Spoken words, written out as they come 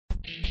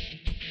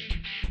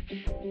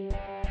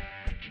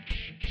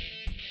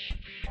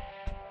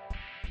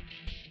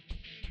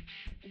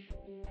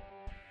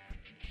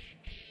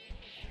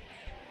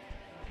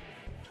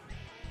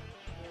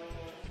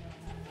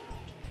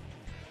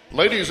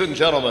Ladies and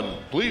gentlemen,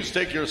 please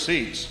take your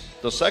seats.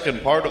 The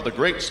second part of the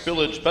Great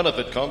Spillage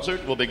Benefit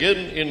Concert will begin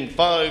in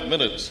 5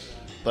 minutes.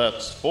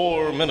 That's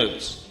 4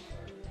 minutes.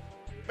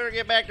 Better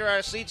get back to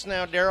our seats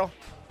now, Daryl.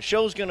 The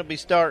show's going to be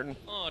starting.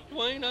 Oh,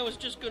 Dwayne, I was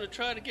just going to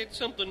try to get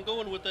something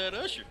going with that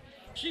usher.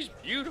 She's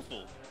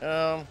beautiful.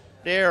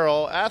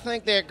 Daryl, I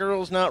think that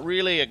girl's not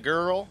really a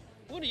girl.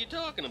 What are you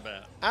talking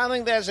about? I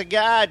think that's a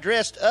guy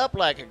dressed up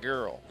like a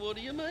girl. What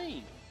do you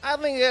mean? I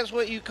think that's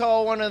what you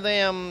call one of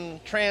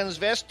them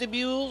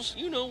transvestibules.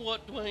 You know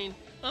what, Dwayne?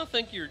 I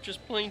think you're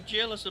just plain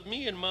jealous of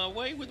me and my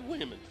way with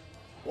women.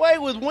 Way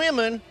with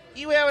women?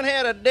 You haven't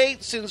had a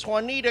date since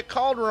Juanita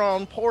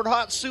Calderon poured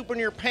hot soup in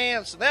your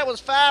pants, and that was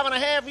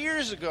 5.5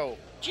 years ago.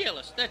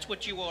 Jealous, that's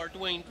what you are,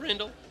 Dwayne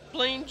Brindle.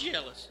 Plain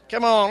jealous.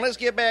 Come on, let's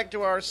get back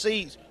to our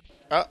seats.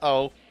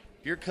 Uh-oh,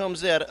 here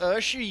comes that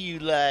usher you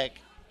like.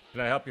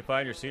 Can I help you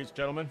find your seats,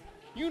 gentlemen?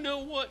 You know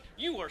what?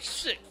 You are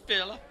sick,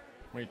 fella.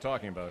 What are you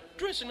talking about?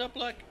 Dressing up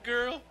like a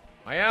girl.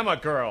 I am a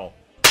girl.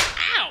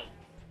 Ow!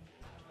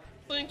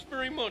 Thanks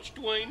very much,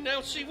 Dwayne. Now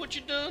see what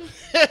you done?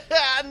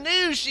 I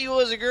knew she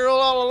was a girl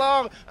all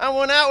along. I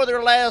went out with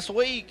her last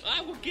week.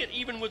 I will get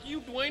even with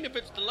you, Dwayne, if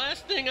it's the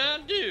last thing I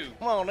do.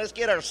 Come on, let's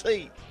get our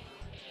seat.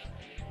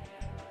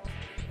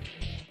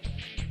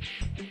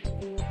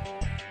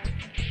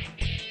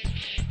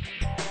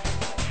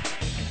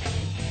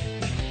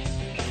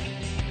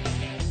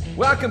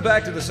 Welcome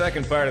back to the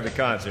second part of the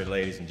concert,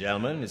 ladies and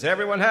gentlemen. Is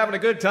everyone having a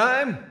good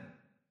time?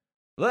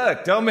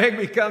 Look, don't make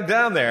me come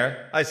down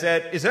there. I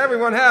said, is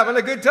everyone having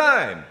a good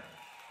time?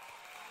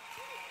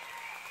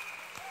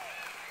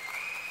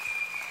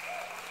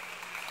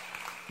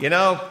 You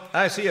know,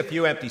 I see a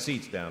few empty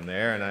seats down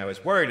there, and I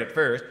was worried at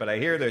first, but I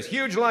hear there's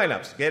huge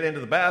lineups to get into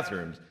the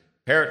bathrooms.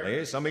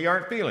 Apparently, some of you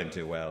aren't feeling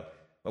too well.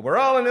 But we're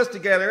all in this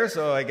together,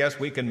 so I guess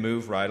we can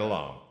move right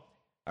along.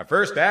 Our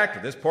first act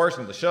of this portion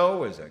of the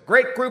show is a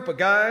great group of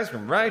guys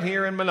from right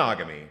here in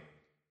Monogamy.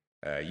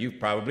 You've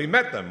probably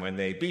met them when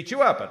they beat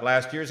you up at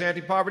last year's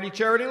Anti-Poverty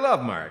Charity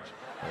Love March.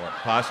 Or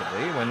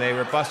possibly when they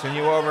were busting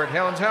you over at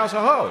Helen's House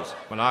of Hose,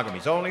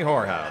 Monogamy's only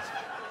whorehouse.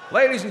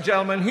 Ladies and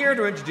gentlemen, here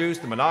to introduce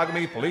the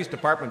Monogamy Police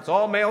Department's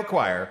all-male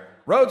choir,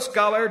 Rhodes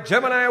Scholar,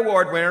 Gemini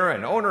Award winner,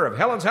 and owner of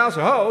Helen's House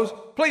of Hose,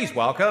 please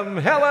welcome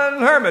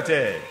Helen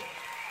Hermitage.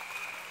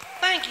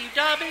 Thank you,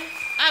 Darby.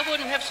 I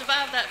wouldn't have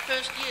survived that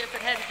first year if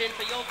it hadn't been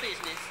for your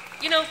business.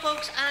 You know,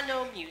 folks, I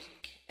know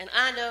music, and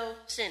I know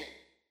singing.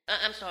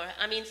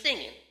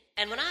 Singing.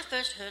 And when I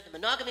first heard the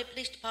Monogamy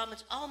Police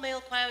Department's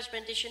all-male choir's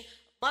rendition of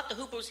Martha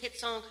Hooper's hit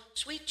song,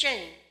 Sweet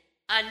Jane,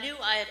 I knew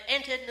I had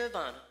entered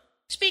Nirvana.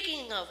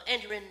 Speaking of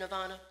entering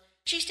Nirvana,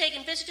 she's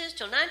taking visitors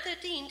till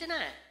 9:13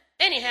 tonight.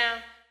 Anyhow,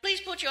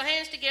 please put your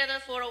hands together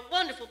for a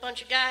wonderful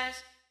bunch of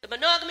guys, the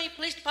Monogamy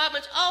Police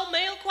Department's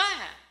all-male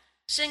choir,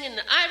 singing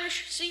the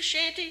Irish sea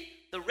shanty,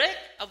 The Wreck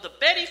of the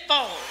Betty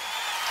Ford.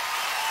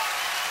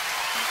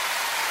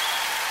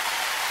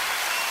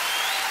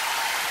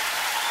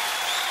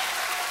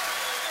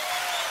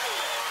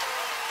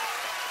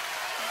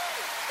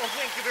 Well,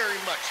 thank you very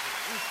much,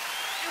 Helen.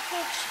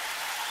 Folks,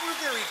 we're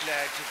very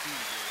glad to be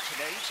here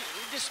tonight,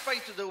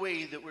 despite the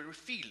way that we're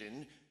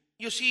feeling.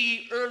 You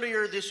see,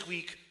 earlier this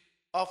week,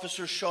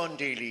 Officer Sean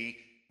Daly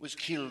was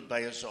killed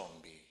by a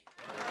zombie.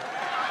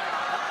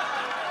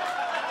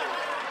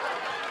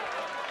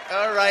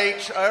 All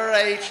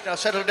right. Now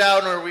settle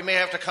down, or we may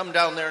have to come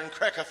down there and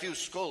crack a few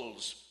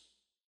skulls.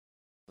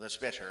 That's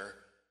better.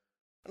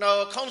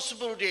 Now,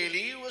 Constable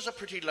Daly was a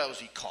pretty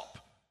lousy cop.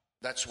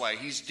 That's why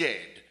he's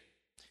dead.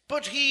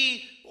 But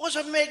he was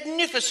a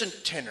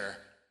magnificent tenor,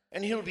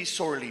 and he'll be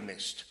sorely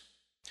missed.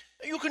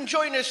 You can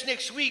join us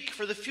next week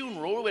for the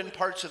funeral when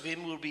parts of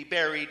him will be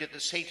buried at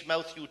the St.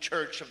 Matthew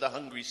Church of the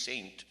Hungry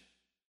Saint.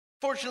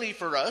 Fortunately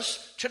for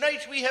us,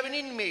 tonight we have an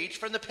inmate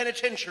from the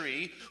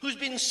penitentiary who's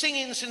been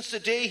singing since the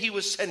day he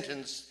was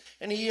sentenced,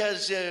 and he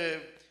has,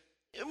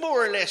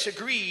 more or less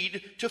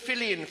agreed to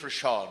fill in for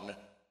Sean.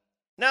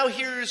 Now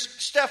here's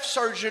Staff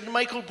Sergeant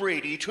Michael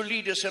Brady to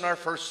lead us in our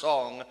first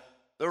song,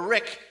 The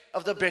Wreck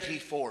of the Betty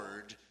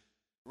Ford.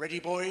 Ready,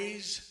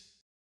 boys?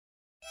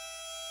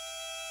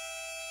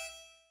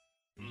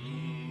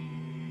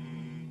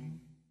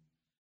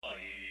 I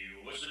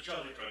was a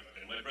jolly drunk,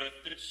 and my breath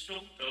did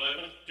stink till I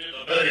went to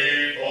the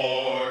Betty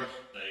Ford.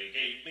 They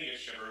gave me a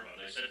shiver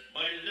when they said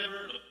my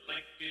liver looked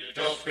like it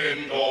had just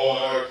been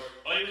gored.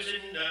 I was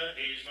in the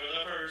haze for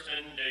the first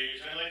 10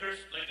 days, and I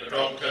cursed like a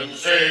drunken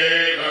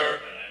sailor.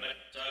 When I met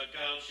a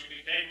gal, she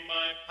became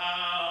my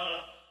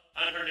pal,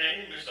 and her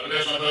name is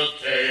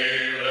Elizabeth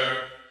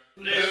Taylor.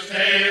 Liz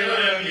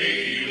Taylor and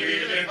me,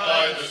 we lived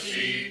by the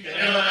sea, in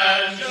a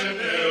mansion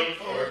built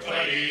for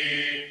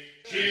 20.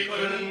 She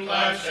couldn't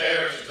climb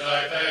stairs as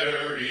I fed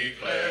her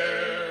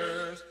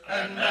eclairs,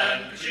 and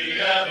man could she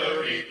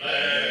ever eat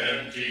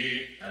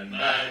plenty, and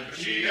man could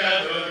she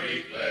ever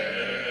eat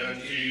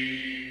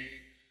plenty.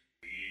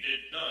 We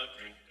did not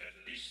drink, at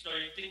least I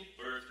think,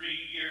 for 3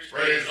 years.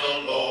 Praise the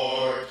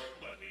Lord.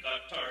 But we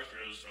got our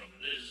thrills from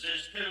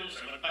Liz's pills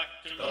and went back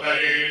to the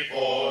Betty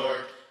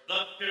Ford.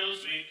 The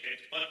pills we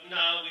kicked, but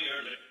now we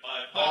are licked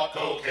by pot,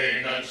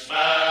 cocaine, and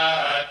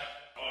smack.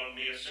 Call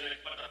me a cynic,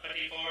 but the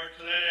Pettiford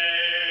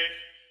Clinic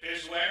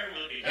is where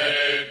we'll be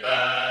headed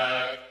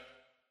back.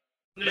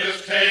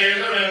 Liz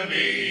Taylor and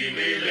me,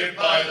 we live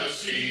by the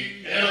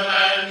sea in a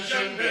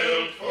mansion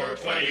built for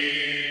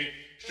 20.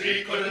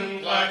 She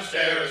couldn't climb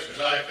stairs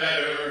 'cause I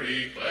fed her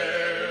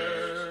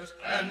eclairs.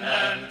 And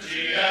man, could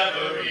she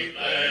ever eat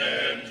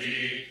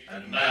plenty.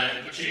 And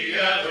man, could she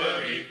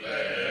ever eat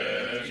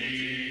plenty.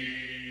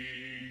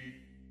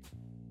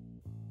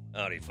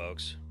 Howdy,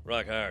 folks.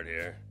 Rock Hard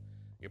here.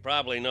 You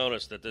probably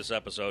noticed that this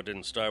episode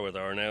didn't start with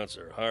our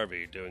announcer,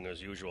 Harvey, doing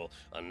his usual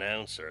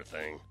announcer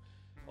thing.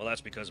 Well,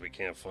 that's because we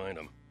can't find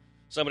him.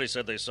 Somebody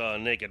said they saw a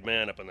naked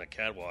man up on the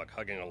catwalk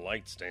hugging a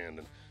light stand,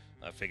 and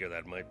I figure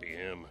that might be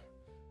him.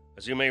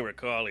 As you may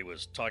recall, he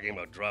was talking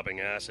about dropping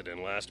acid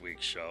in last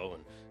week's show,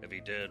 and if he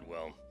did,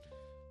 well,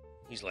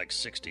 he's like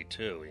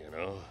 62, you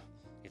know?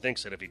 He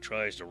thinks that if he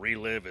tries to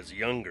relive his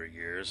younger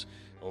years,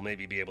 he'll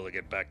maybe be able to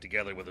get back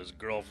together with his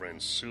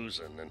girlfriend,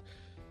 Susan, and...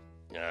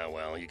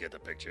 well, you get the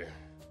picture.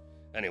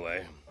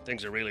 Anyway,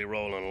 things are really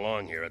rolling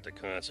along here at the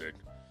concert.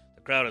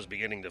 The crowd is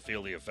beginning to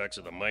feel the effects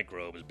of the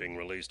microbes being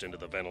released into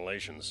the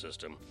ventilation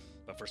system,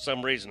 but for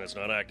some reason it's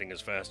not acting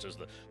as fast as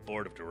the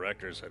board of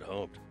directors had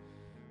hoped.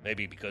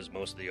 Maybe because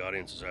most of the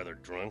audience is either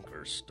drunk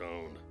or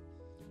stoned.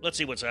 Let's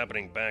see what's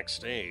happening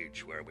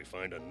backstage, where we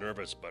find a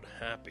nervous but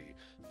happy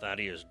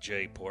Thaddeus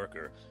J.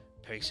 Porker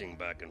pacing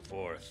back and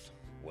forth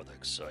with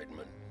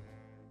excitement.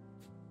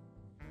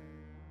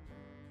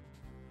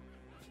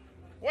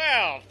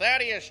 Well,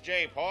 Thaddeus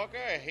J.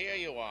 Porker, here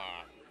you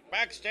are.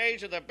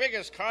 Backstage at the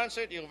biggest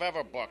concert you've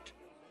ever booked.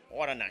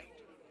 What a night.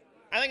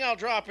 I think I'll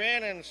drop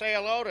in and say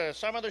hello to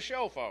some of the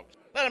show folks.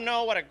 Let them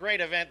know what a great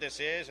event this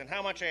is and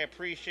how much I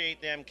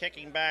appreciate them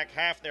kicking back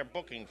half their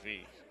booking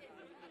fees.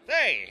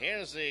 Say,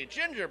 here's the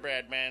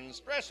gingerbread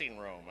man's dressing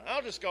room.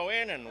 I'll just go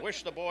in and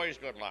wish the boys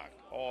good luck.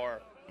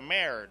 Or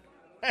married,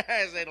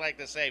 as they'd like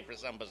to say for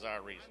some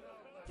bizarre reason.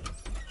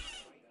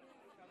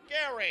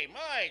 Gary,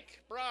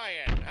 Mike,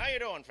 Brian, how you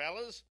doing,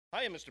 fellas?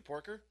 Hiya, Mr.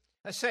 Porker.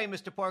 Say,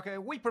 Mr.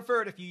 Porker, we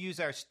prefer it if you use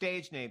our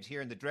stage names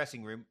here in the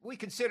dressing room. We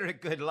consider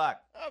it good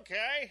luck.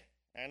 Okay.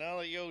 I know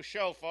that you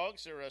show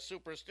folks are a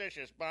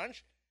superstitious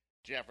bunch.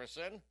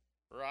 Jefferson,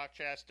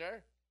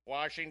 Rochester,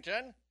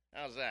 Washington.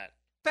 How's that?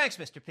 Thanks,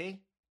 Mr. P.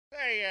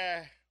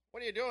 Hey,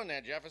 what are you doing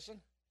there,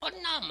 Jefferson?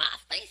 Putting on my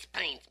face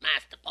paints,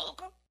 Master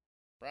Porker.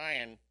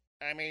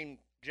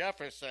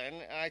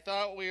 Jefferson, I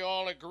thought we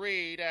all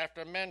agreed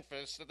after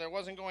Memphis that there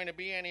wasn't going to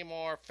be any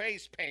more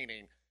face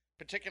painting,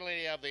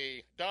 particularly of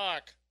the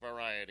dark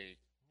variety.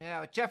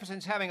 Yeah,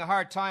 Jefferson's having a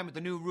hard time with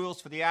the new rules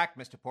for the act,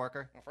 Mr.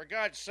 Porker. Well, for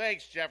God's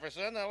sakes,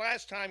 Jefferson, the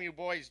last time you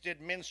boys did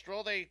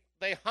minstrel, they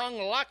hung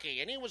Lucky,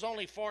 and he was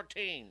only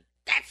 14.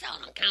 That's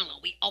on account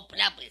of we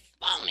opened up with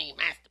Swanee,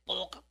 Master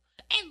Porker.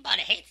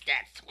 Everybody hates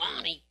that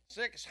Swanee.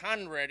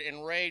 600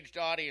 enraged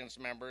audience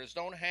members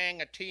don't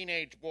hang a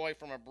teenage boy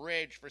from a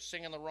bridge for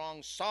singing the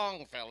wrong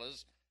song,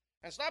 fellas.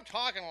 And stop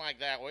talking like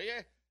that, will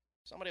you?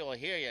 Somebody will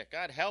hear you.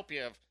 God help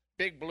you if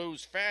Big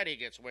Blues Fatty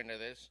gets wind of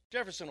this.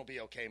 Jefferson will be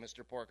okay,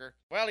 Mr. Porker.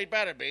 Well, he'd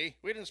better be.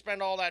 We didn't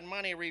spend all that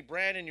money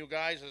rebranding you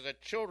guys as a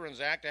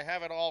children's act to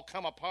have it all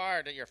come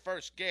apart at your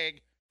first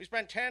gig. We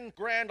spent 10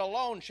 grand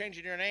alone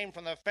changing your name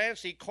from the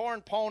fancy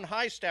corn-pone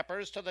high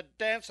steppers to the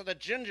dance of the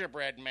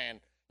gingerbread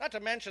man. Not to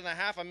mention the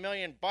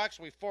 $500,000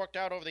 we forked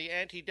out over the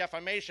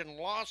anti-defamation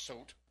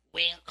lawsuit.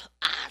 Well,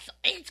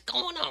 it's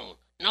going on.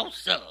 No,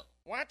 sir.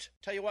 What?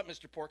 Tell you what,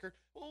 Mr. Porker,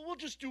 we'll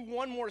just do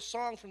one more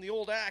song from the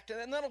old act,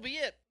 and that'll be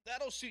it.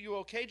 That'll suit you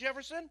okay,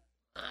 Jefferson?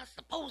 I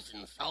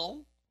supposing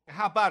so.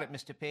 How about it,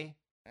 Mr. P?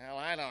 Well,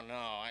 I don't know.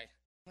 I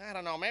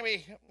don't know.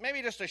 Maybe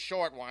just a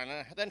short one.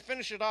 Then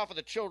finish it off with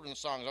the children's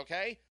songs,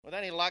 okay? With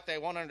any luck, they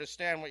won't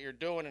understand what you're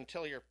doing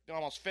until you're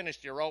almost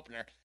finished your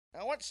opener.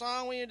 Now, what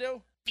song will you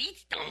do?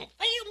 Beats don't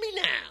fail me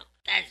now.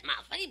 That's my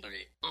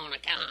favorite, on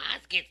account I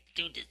get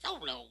to do the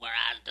solo where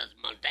I does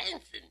my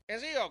dancing.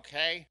 Is he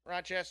okay,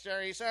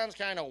 Rochester? He sounds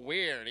kind of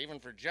weird, even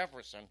for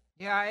Jefferson.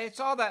 Yeah, it's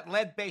all that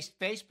lead-based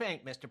face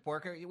paint, Mr.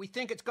 Porker. We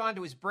think it's gone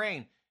to his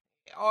brain.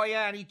 Oh,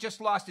 yeah, and he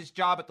just lost his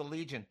job at the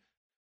Legion.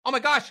 Oh, my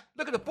gosh,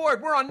 look at the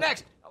board. We're on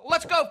next.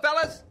 Let's go,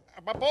 fellas.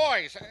 But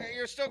boys,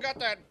 you still got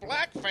that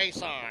black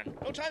face on.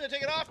 No time to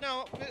take it off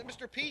now,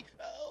 Mr. P.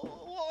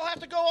 We'll have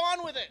to go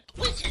on with it.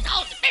 Which is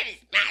all the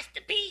best, Master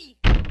P.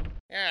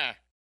 Yeah,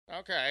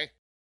 okay.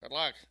 Good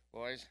luck,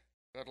 boys.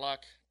 Good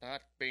luck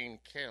not being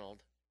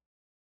killed.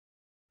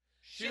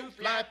 Shoot,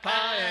 fly,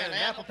 pie, and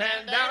apple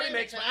pan dowdy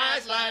makes my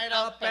eyes light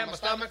up and my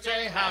stomach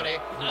say howdy.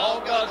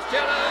 All God's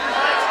children,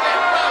 let's get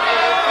rowdy.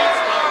 Feet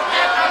start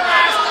and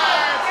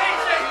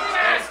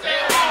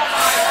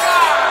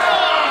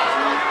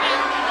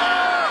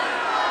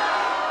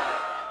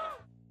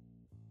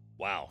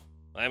Wow,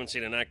 I haven't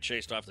seen an act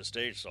chased off the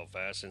stage so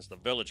fast since the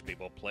Village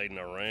People played in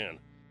Iran.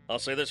 I'll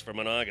say this for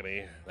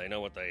monogamy, they know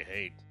what they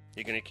hate.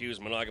 You can accuse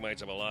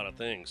monogamites of a lot of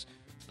things.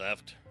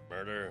 Theft,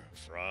 murder,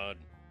 fraud,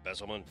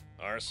 embezzlement,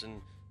 arson,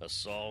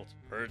 assault,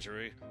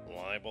 perjury,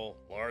 libel,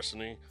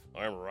 larceny,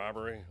 armed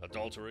robbery,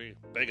 adultery,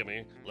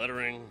 bigamy,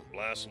 littering,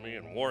 blasphemy,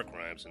 and war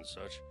crimes and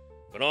such.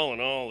 But all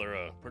in all, they're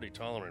a pretty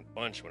tolerant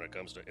bunch when it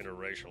comes to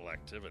interracial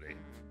activity.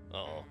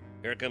 Uh-oh,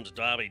 here comes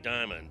Dobby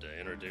Diamond to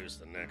introduce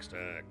the next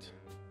act.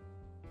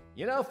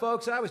 You know,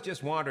 folks, I was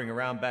just wandering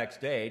around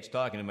backstage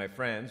talking to my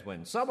friends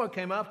when someone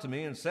came up to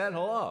me and said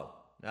hello.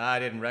 I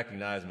didn't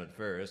recognize him at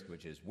first,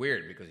 which is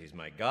weird because he's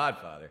my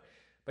godfather.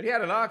 But he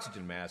had an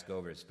oxygen mask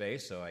over his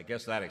face, so I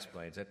guess that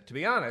explains it. To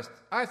be honest,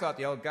 I thought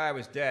the old guy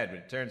was dead, but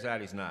it turns out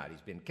he's not.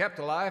 He's been kept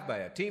alive by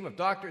a team of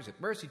doctors at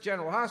Mercy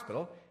General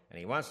Hospital, and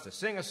he wants to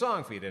sing a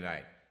song for you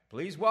tonight.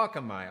 Please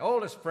welcome my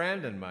oldest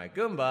friend and my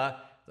Goomba,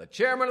 the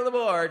chairman of the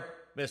board,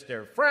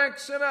 Mr. Frank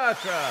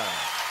Sinatra.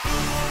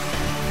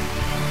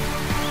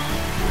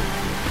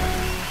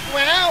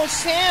 Wow,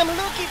 Sam,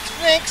 look, it's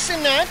Frank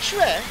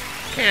Sinatra.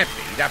 Can't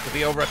be. He'd have to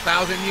be over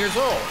 1,000 years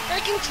old. I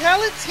can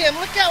tell it's him.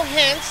 Look how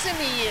handsome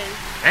he is.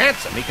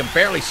 Handsome? He can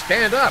barely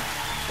stand up.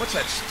 What's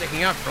that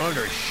sticking out from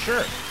under his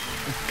shirt?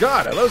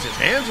 God, are those his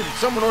hands, or did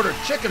someone order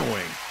chicken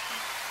wings?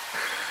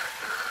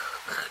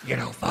 You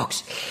know,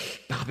 folks,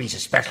 Dobby's a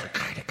special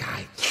kind of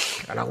guy,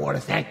 and I want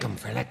to thank him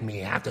for letting me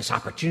have this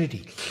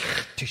opportunity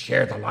to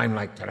share the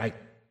limelight tonight.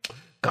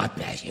 God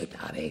bless you,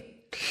 Dobby.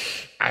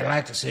 I'd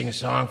like to sing a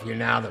song for you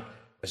now that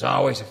was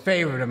always a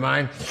favorite of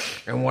mine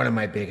and one of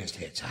my biggest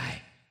hits.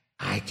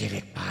 I did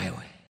it my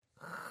way.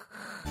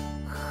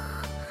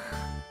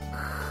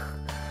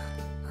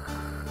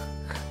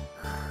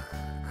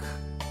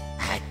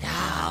 And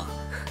now,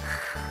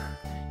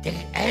 the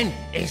end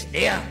is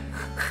near.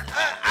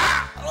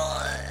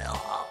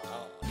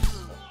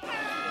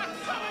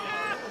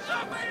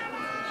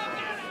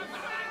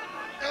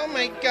 Oh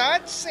my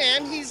God,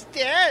 Sam, he's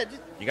dead.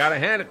 You gotta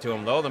hand it to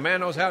him, though. The man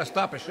knows how to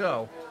stop a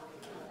show.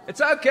 It's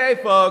okay,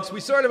 folks.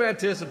 We sort of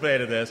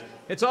anticipated this.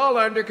 It's all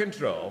under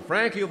control.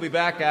 Frankie will be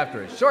back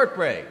after a short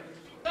break.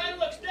 Ben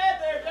looks dead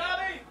there,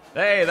 Dobby.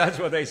 Hey, that's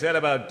what they said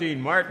about Dean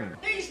Martin.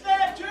 He's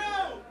dead, too.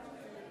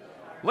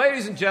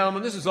 Ladies and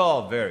gentlemen, this is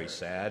all very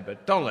sad,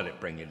 but don't let it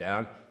bring you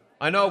down.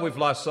 I know we've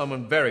lost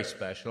someone very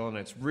special, and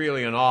it's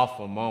really an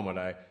awful moment.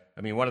 I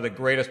mean, one of the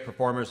greatest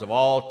performers of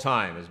all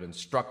time has been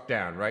struck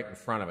down right in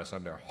front of us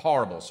under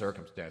horrible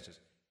circumstances.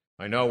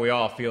 I know we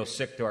all feel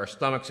sick to our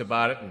stomachs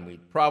about it, and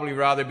we'd probably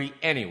rather be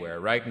anywhere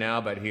right now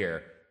but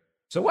here.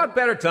 So what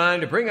better time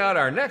to bring out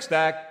our next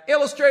act,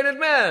 Illustrated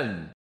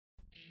Men?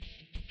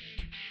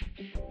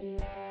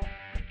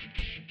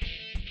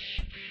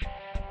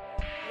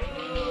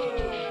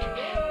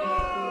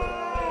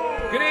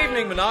 Good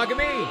evening,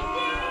 Monogamy.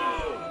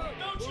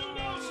 Don't you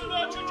know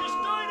Sinatra just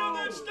died on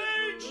that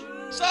stage?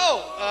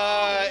 So,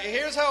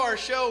 here's how our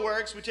show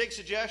works. We take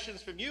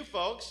suggestions from you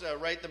folks,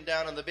 write them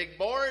down on the big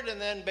board, and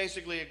then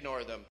basically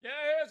ignore them. Yeah,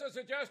 here's a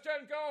suggestion.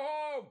 Go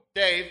home.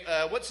 Dave,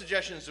 what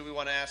suggestions do we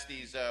want to ask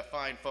these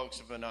fine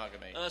folks of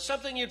Monogamy?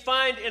 Something you'd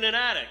find in an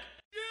attic.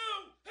 You,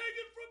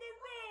 hanging from a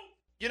rope.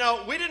 You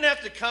know, we didn't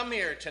have to come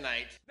here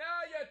tonight. Now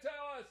you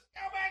tell us.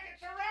 Go back to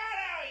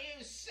Toronto,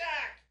 you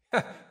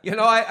suck. You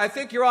know, I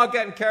think you're all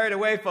getting carried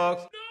away,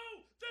 folks. No,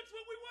 that's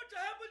what we want to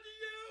happen to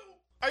you.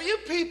 Are you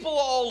people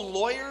all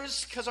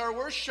lawyers? Because our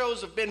worst shows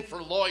have been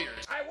for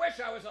lawyers. I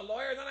wish I was a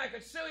lawyer, then I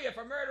could sue you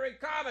for murdering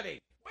comedy.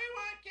 We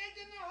want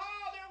kids in the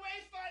hall. They're way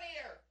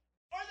funnier.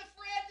 Or the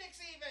Frantics,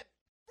 even.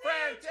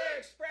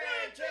 Frantics.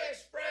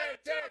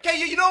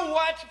 Okay, you know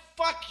what?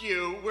 Fuck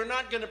you. We're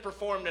not going to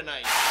perform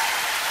tonight.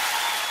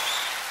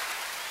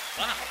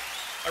 Wow,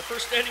 our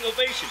first standing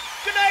ovation.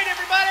 Good night,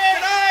 everybody!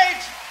 Good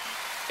night!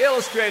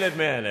 Illustrated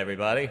Men,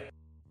 everybody.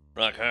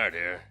 Rock Hard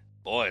here.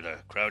 Boy, the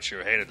crowd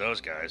sure hated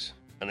those guys.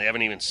 And they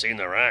haven't even seen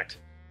their act.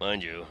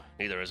 Mind you,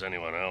 neither has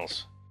anyone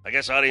else. I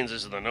guess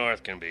audiences in the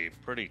North can be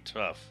pretty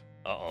tough.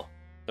 Uh-oh.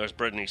 There's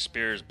Britney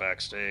Spears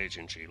backstage,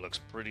 and she looks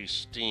pretty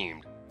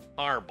steamed.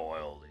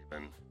 Parboiled,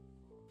 even.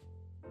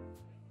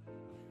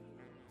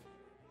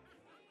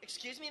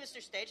 Excuse me,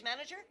 Mr. Stage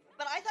Manager?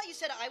 But I thought you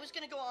said I was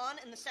going to go on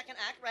in the second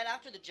act right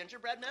after the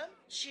Gingerbread Man?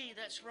 Gee,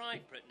 that's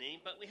right, Brittany,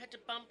 but we had to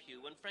bump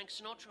you when Frank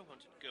Sinatra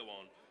wanted to go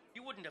on.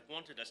 You wouldn't have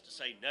wanted us to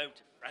say no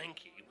to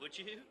Frankie, would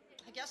you?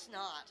 I guess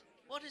not.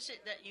 What is it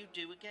that you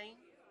do again?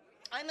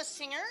 I'm a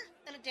singer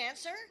and a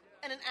dancer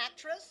and an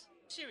actress.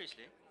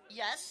 Seriously?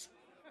 Yes,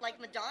 like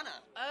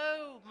Madonna.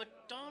 Oh,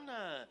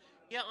 Madonna.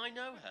 Yeah, I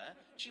know her.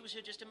 She was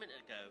here just a minute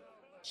ago.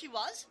 She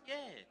was?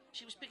 Yeah,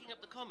 she was picking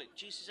up the comic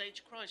Jesus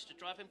H. Christ to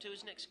drive him to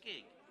his next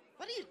gig.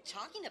 What are you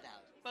talking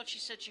about? Well, she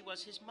said she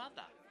was his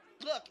mother.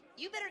 Look,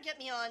 you better get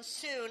me on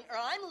soon or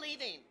I'm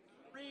leaving.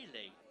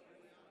 Really?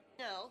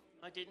 No.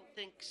 I didn't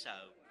think so.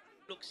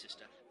 Look,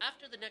 sister,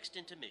 after the next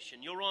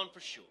intermission, you're on for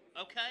sure,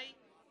 okay?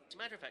 As a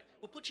matter of fact,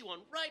 we'll put you on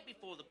right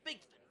before the big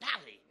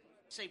finale.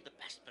 Save the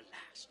best for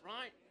last,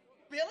 right?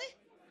 Really?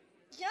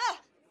 Yeah.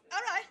 All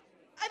right.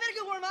 I better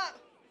go warm up.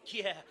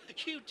 Yeah,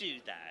 you do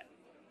that.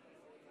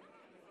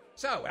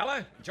 So,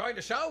 Ella, enjoyed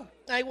the show?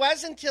 I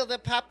was until the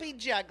puppy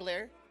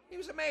juggler. He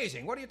was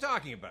amazing. What are you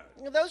talking about?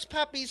 Those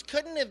puppies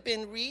couldn't have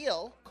been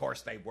real. Of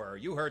course they were.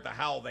 You heard the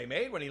howl they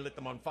made when he lit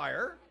them on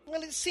fire.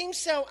 Well, it seems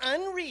so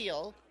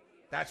unreal.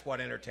 That's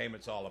what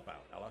entertainment's all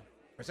about, Ella.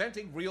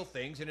 Presenting real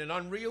things in an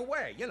unreal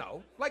way,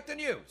 like the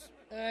news.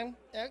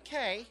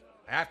 Okay.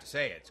 I have to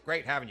say, it's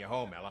great having you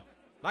home, Ella.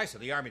 Nice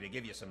of the Army to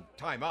give you some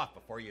time off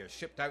before you're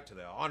shipped out to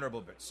the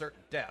honorable but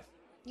certain death.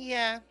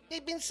 Yeah,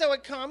 they've been so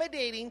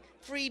accommodating.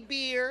 Free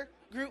beer,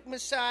 group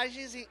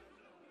massages.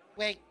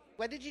 Wait,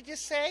 what did you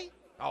just say?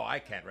 Oh, I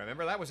can't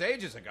remember. That was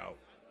ages ago.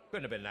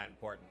 Couldn't have been that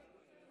important.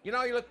 You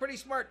look pretty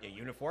smart in your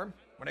uniform.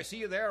 When I see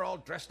you there all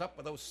dressed up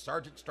with those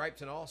sergeant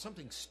stripes and all,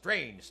 something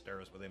strange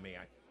stirs within me.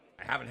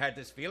 I haven't had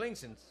this feeling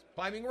since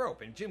climbing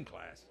rope in gym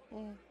class.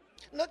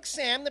 Look,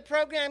 Sam, the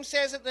program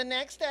says that the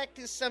next act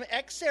is some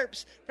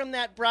excerpts from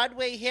that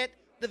Broadway hit,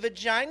 The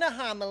Vagina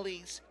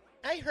Homilies.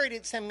 I heard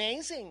it's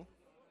amazing.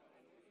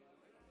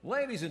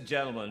 Ladies and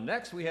gentlemen,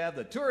 next we have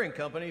the touring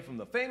company from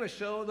the famous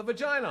show The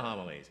Vagina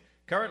Homilies,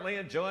 currently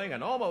enjoying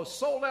an almost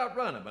sold-out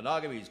run at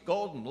Monogamy's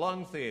Golden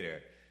Lung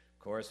Theater.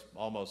 Of course,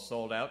 almost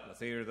sold out in a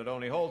theater that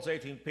only holds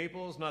 18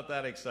 people is not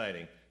that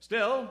exciting.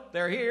 Still,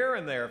 they're here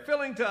and they're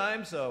filling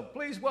time, so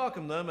please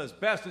welcome them as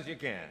best as you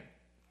can.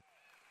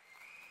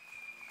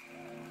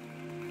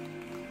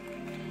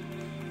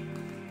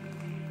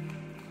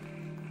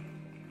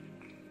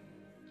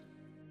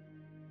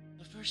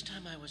 The first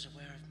time I was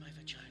aware of my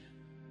vagina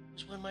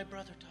was when my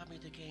brother taught me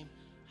the game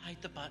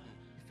Hide the Button.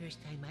 The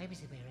first time I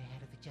was aware I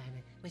had a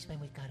vagina was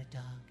when we got a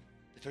dog.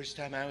 The first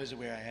time I was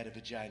aware I had a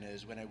vagina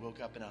is when I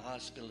woke up in a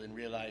hospital and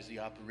realized the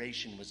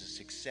operation was a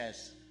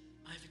success.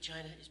 My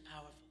vagina is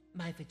powerful.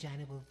 My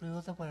vagina will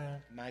rule the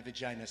world. My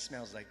vagina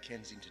smells like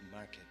Kensington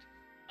Market.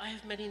 I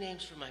have many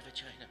names for my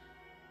vagina.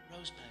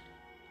 Rosebud,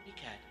 Kitty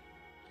Cat,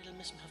 Little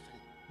Miss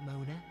Muffin.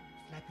 Mona,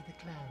 Flappy the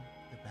Clown,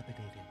 the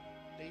Rubberdator.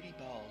 Lady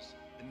Balls,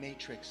 The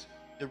Matrix,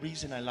 the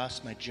reason I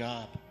lost my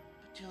job.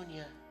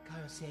 Petunia,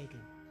 Carl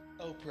Sagan.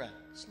 Oprah,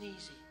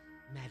 Sneezy,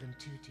 Madame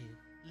Tutu.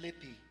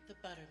 Lippy, the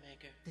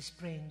Buttermaker. The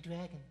Spring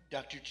Dragon.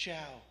 Dr.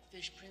 Chow,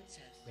 Fish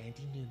Princess.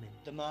 Randy Newman.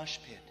 The Mosh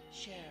Pit.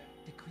 Cher.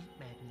 The Creep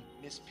Magnet.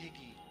 Miss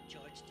Piggy.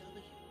 George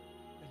W.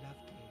 The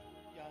Love Cave.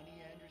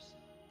 Yanni Anderson.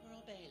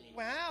 Pearl Bailey.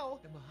 Wow,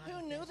 who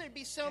knew there'd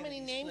be so many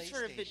names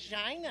for a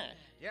vagina?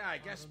 Yeah, I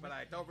guess, but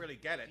I don't really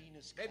get it.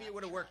 Maybe it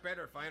would have worked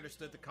better if I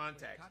understood the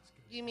context.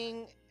 You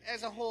mean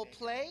as a whole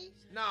play?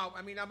 No,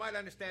 I might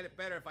understand it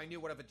better if I knew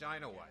what a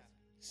vagina was.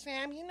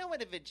 Sam, you know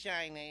what a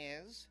vagina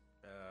is.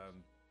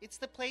 It's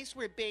the place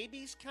where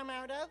babies come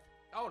out of?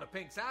 Oh, the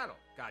pink saddle.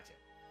 Gotcha.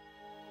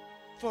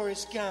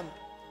 Forrest Gump.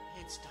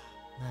 Head Stop.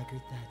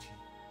 Margaret Thatcher.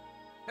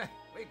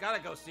 We gotta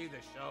go see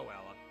this show,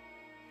 Ella.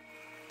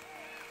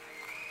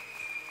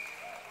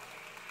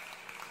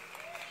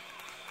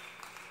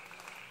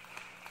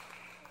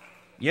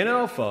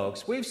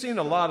 Folks, we've seen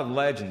a lot of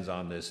legends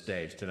on this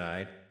stage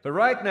tonight. But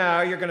right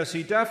now, you're going to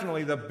see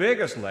definitely the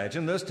biggest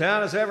legend this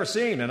town has ever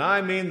seen, and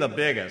I mean the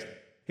biggest.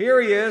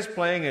 Here he is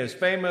playing his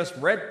famous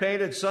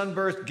red-painted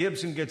sunburst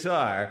Gibson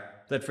guitar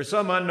that for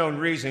some unknown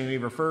reason he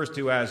refers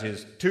to as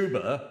his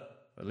tuba.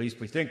 At least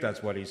we think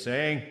that's what he's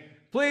saying.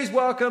 Please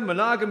welcome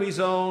Monogamy's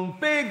own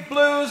Big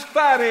Blues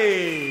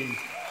Fatty!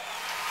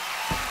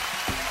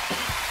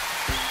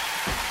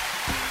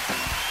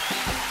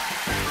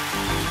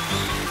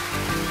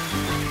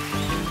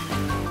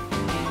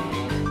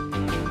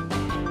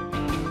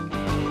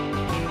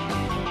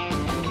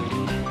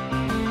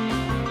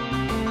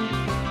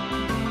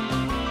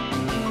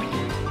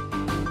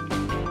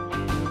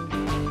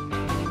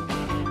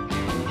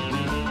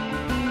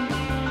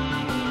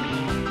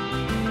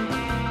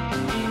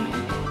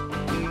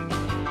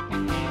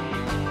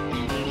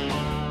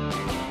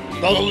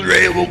 Those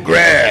rebel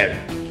grad,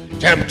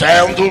 10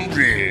 pounds on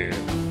dread.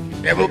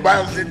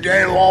 Everybody's the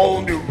devil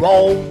on the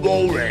wrong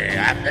glory.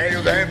 I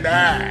feel them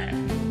die.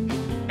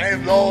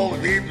 And those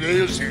people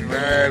who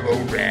survive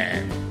on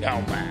that.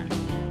 Don't mind.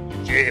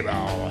 Shame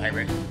all,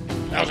 heavy.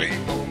 I see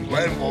them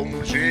when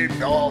one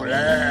shame all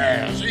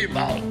that. I see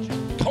about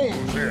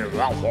tones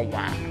there off a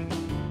while.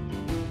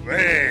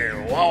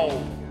 Man,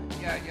 whoa.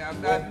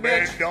 Yeah,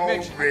 Mitch,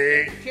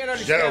 can't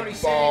understand what he's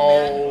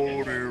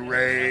saying, man.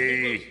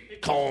 Ray.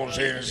 We can't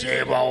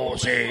understand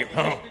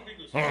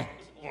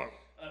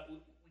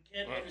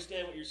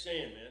what you're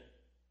saying, man.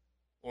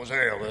 What's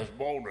that? There's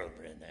bone up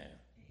in there.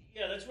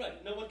 Yeah, that's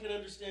right. No one can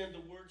understand the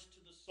words to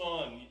the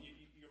song.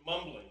 You're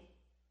mumbling.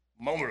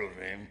 Mumbling,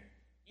 man.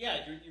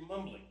 Yeah, you're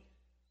mumbling.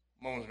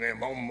 Most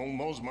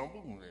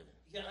mumbling.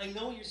 Yeah, I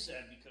know you're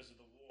sad because of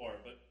the war,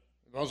 but...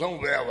 Because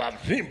I'm there,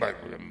 I've seen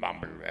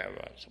mumbling.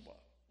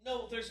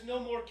 No, there's no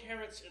more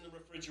carrots in the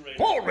refrigerator.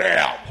 Pull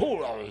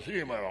out.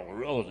 See my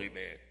Rosie,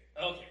 man.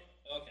 Okay.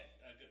 Good.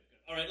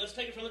 All right, let's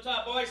take it from the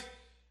top, boys.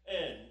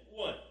 And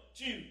 1,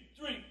 2,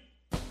 3.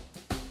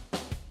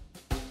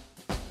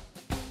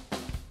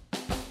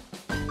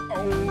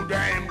 Oh,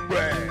 damn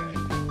bread.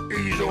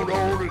 He's on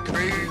all the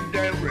clean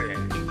damn red.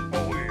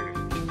 Oh, yeah.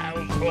 I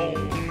was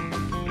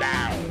home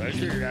loud. I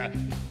see that.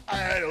 I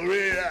had a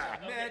red eye.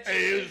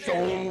 It's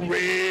on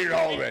red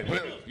already.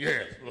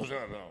 Yes. What's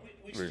up, now?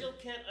 We still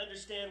can't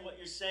understand what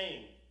you're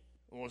saying.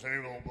 What's that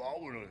on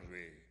ball with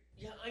me?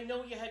 Yeah, I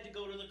know you had to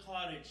go to the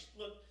cottage.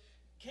 Look,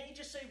 can't you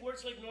just say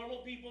words like normal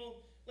people?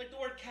 Like the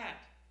word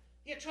cat.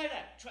 Yeah, try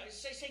that.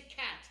 Say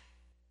cat.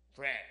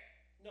 Rat.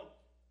 No,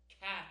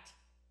 cat.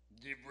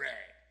 The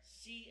rat.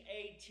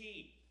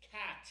 C-A-T.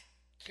 Cat.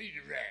 See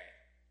the rat.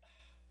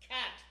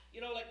 Cat.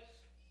 You know, like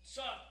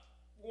soft,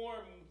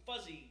 warm,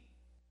 fuzzy.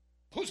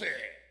 Pussy.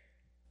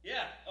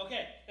 Yeah,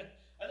 okay.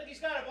 I think he's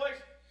got it, boys.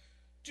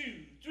 2,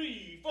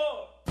 3,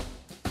 4.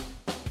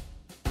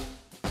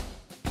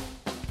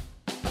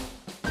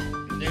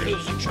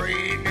 There's a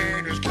train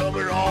and it's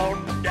coming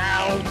on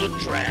down the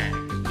track.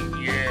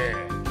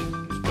 Yeah,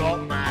 it's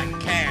got my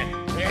cat.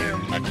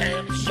 And my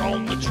cat's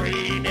on the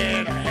train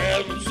and I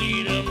haven't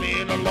seen him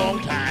in a long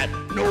time.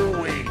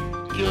 No way,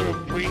 gonna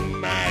bring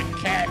my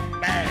cat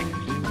back.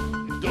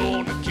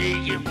 Gonna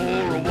take it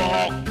for a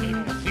walk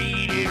and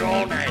feed it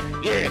all night.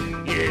 Yeah,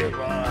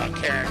 my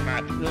cat,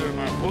 my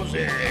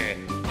pussy.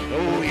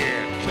 Oh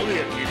yeah, come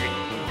here, kitty.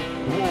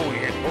 Oh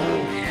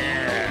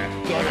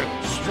yeah, gotta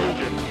stroke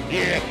it.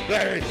 Yeah,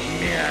 gotta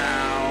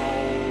meow.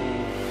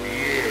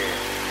 Yeah.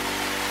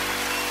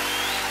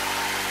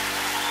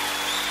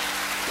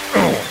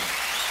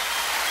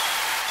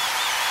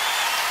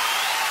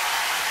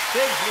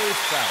 Big Blue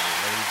Sally,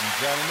 ladies and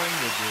gentlemen,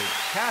 with the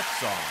cat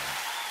song.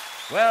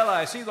 Well,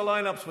 I see the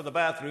lineups for the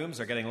bathrooms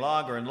are getting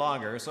longer and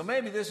longer, so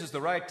maybe this is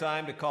the right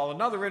time to call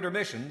another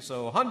intermission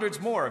so hundreds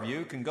more of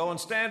you can go and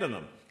stand in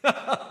them.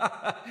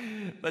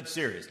 But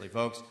seriously,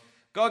 folks,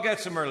 go get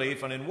some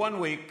relief, and in 1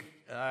 week,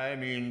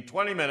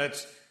 20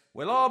 minutes,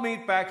 we'll all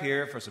meet back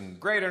here for some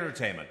great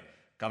entertainment.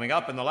 Coming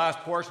up in the last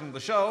portion of the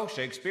show,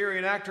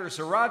 Shakespearean actor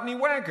Sir Rodney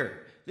Wanker,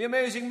 the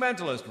amazing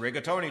mentalist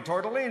Rigatoni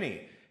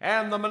Tortellini,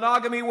 and the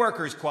Monogamy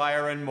Workers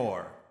Choir and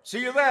more.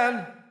 See you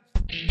then!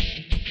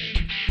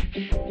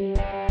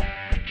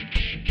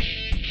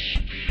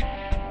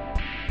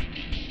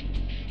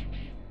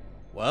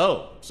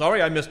 Well,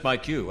 sorry I missed my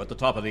cue at the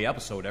top of the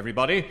episode,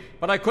 everybody,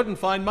 but I couldn't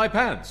find my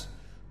pants.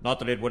 Not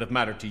that it would have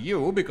mattered to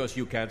you, because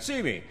you can't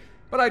see me,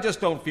 but I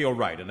just don't feel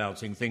right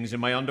announcing things in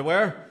my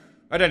underwear.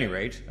 At any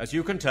rate, as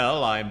you can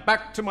tell, I'm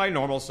back to my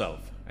normal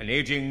self, an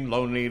aging,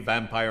 lonely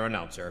vampire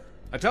announcer.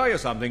 I tell you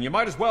something, you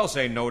might as well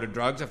say no to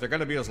drugs if they're going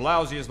to be as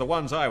lousy as the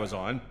ones I was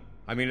on.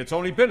 I mean, it's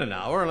only been an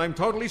hour, and I'm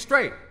totally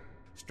straight.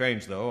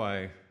 Strange, though,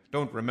 I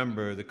don't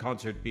remember the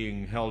concert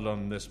being held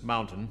on this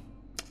mountain.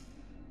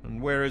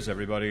 And where is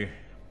everybody?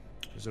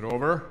 Is it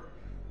over?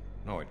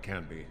 No, it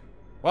can't be.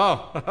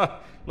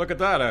 Wow, look at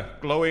that, a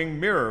glowing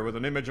mirror with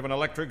an image of an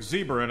electric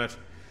zebra in it.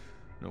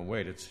 No,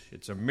 wait,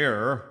 it's a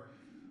mirror.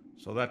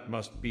 So that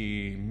must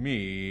be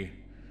me.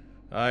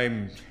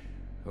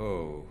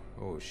 Oh,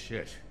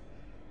 shit.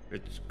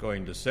 It's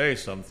going to say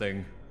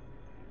something.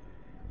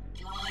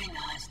 Join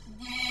us.